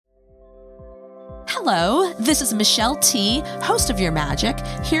Hello, this is Michelle T., host of Your Magic,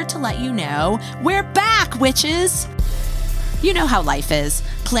 here to let you know we're back, witches! You know how life is.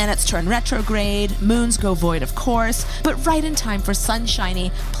 Planets turn retrograde, moons go void, of course, but right in time for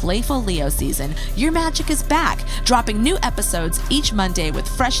sunshiny, playful Leo season, Your Magic is back, dropping new episodes each Monday with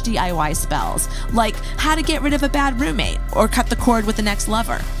fresh DIY spells, like how to get rid of a bad roommate or cut the cord with the next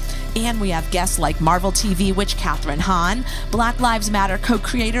lover. And we have guests like Marvel TV witch Kathryn Hahn, Black Lives Matter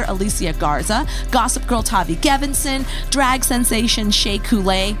co-creator Alicia Garza, Gossip Girl Tavi Gevinson, drag sensation Shea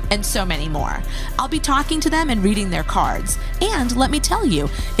Coulee, and so many more. I'll be talking to them and reading their cards. And let me tell you,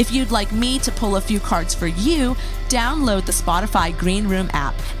 if you'd like me to pull a few cards for you, download the Spotify Green Room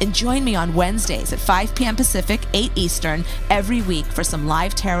app and join me on Wednesdays at 5 p.m. Pacific, 8 Eastern, every week for some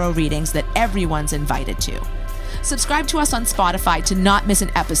live tarot readings that everyone's invited to. Subscribe to us on Spotify to not miss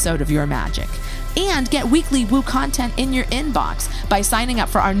an episode of Your Magic. And get weekly woo content in your inbox by signing up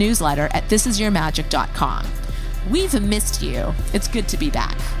for our newsletter at thisisyourmagic.com. We've missed you. It's good to be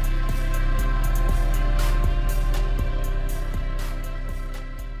back.